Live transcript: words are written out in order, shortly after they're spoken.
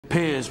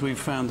appears we've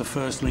found the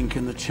first link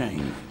in the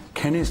chain.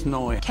 Kenneth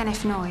Noye.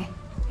 Kenneth Noye.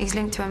 He's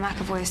linked to a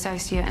McAvoy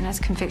associate and has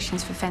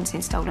convictions for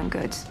fencing stolen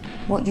goods.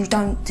 What you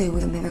don't do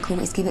with a miracle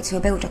is give it to a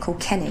builder called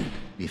Kenny.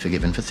 Be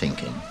forgiven for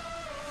thinking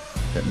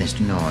that Mr.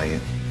 Noye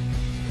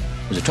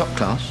was a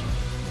top-class,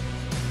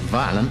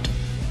 violent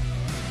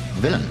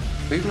villain.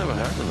 We've never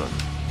heard of him.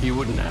 You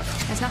wouldn't have.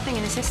 There's nothing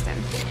in the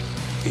system.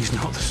 He's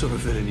not the sort of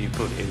villain you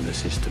put in the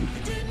system.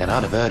 Then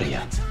I'd have heard of you.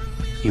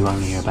 You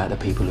only hear about the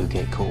people who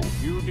get caught.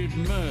 You did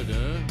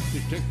murder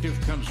Detective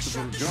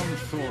Constable John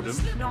Fordham.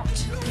 Not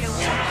guilty.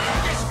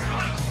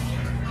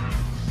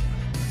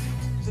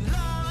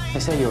 They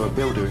say you're a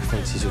builder who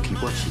fences hooky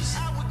watches.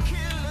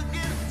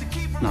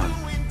 No,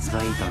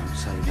 they don't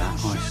say that,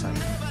 I say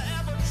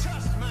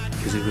that.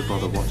 Because who would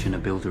bother watching a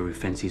builder who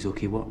fences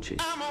hooky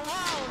watches?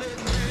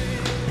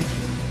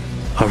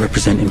 I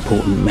represent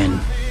important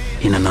men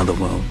in another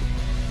world.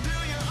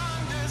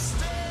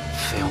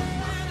 Film.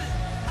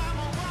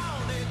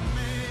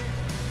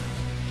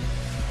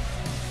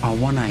 Our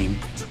one aim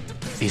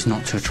is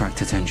not to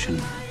attract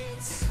attention.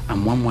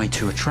 And one way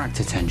to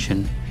attract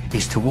attention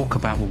is to walk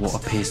about with what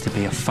appears to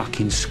be a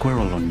fucking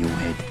squirrel on your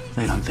head.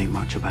 They don't think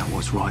much about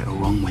what's right or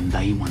wrong when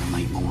they want to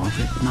make more of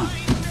it. No.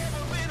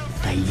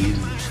 They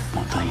use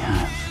what they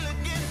have.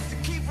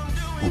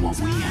 Well, what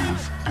we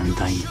have and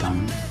they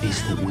don't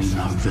is that we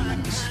know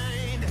villains.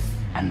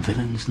 And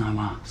villains know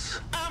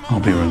us. I'll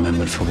be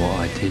remembered for what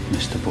I did,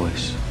 Mr.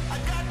 Boyce.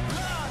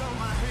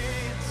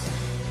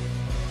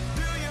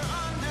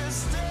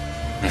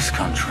 This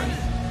country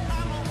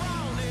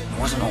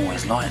wasn't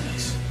always like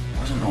this. It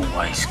wasn't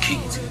always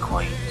kings and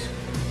queens.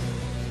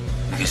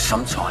 Because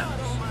sometimes,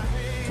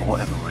 for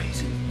whatever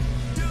reason,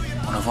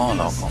 one of our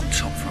lot got on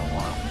top for a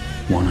while.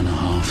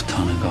 1.5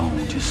 ton of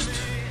gold just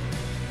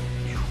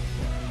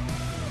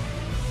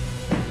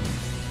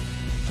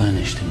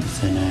vanished into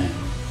thin air.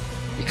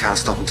 You can't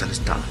stop until it's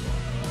done.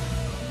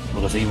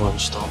 Well, if he won't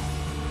stop,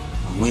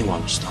 and we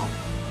won't stop,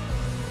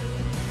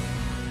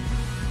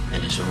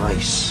 then it's a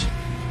race.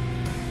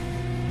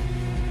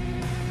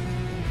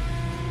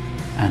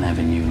 And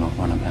having you lot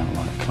run about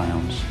like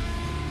clowns.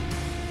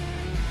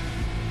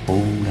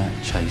 All that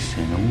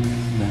chasing, all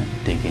that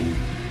digging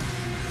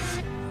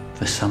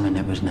for something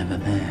that was never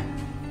there.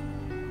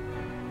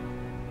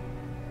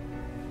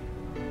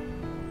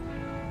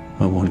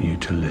 I want you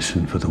to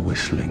listen for the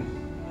whistling.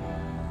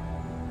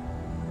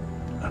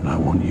 And I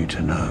want you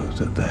to know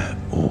that they're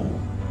all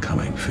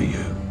coming for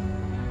you.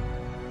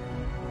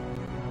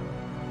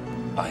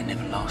 But it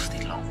never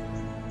lasted long.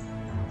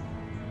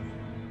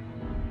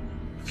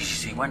 Because you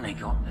see, when they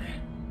got there,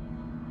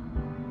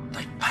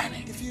 they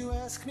panicked.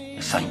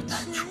 This ain't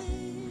natural.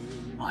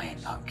 I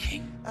ain't no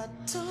king. And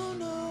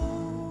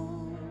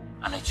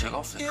they took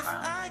off the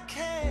crown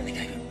and they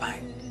gave it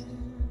back.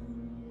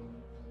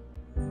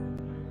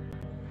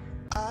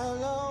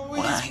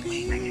 Well, that ain't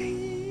me,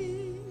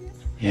 Mickey.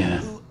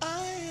 Yeah.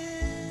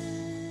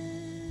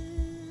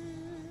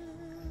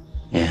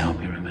 Yeah, I'll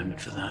be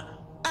remembered for that.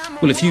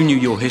 Well, if you knew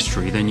your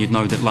history, then you'd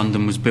know that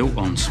London was built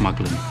on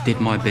smuggling.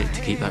 Did my bit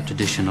to keep that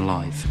tradition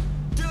alive.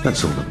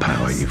 That's all the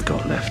power you've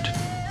got left.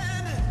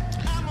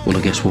 Well,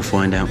 I guess we'll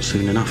find out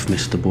soon enough,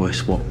 Mr.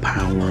 Boyce, what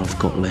power I've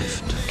got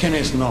left.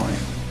 Kenneth Noye,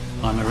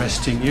 I'm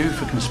arresting you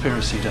for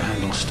conspiracy to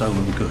handle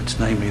stolen goods,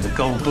 namely the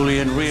gold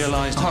bullion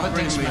realised in the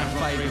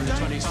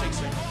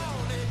 26th.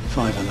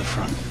 5 in the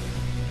front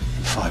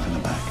and 5 in the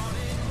back.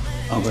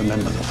 I'll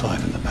remember the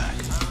 5 in the back.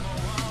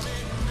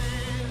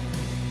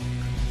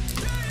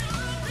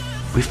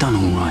 We've done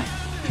all right,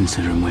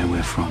 considering where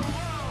we're from.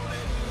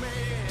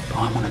 But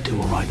I want to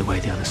do all right the way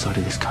the other side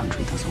of this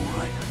country does all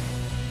right.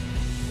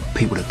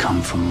 People that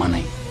come from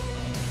money.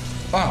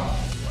 Wow.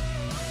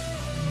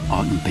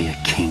 I can be a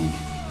king.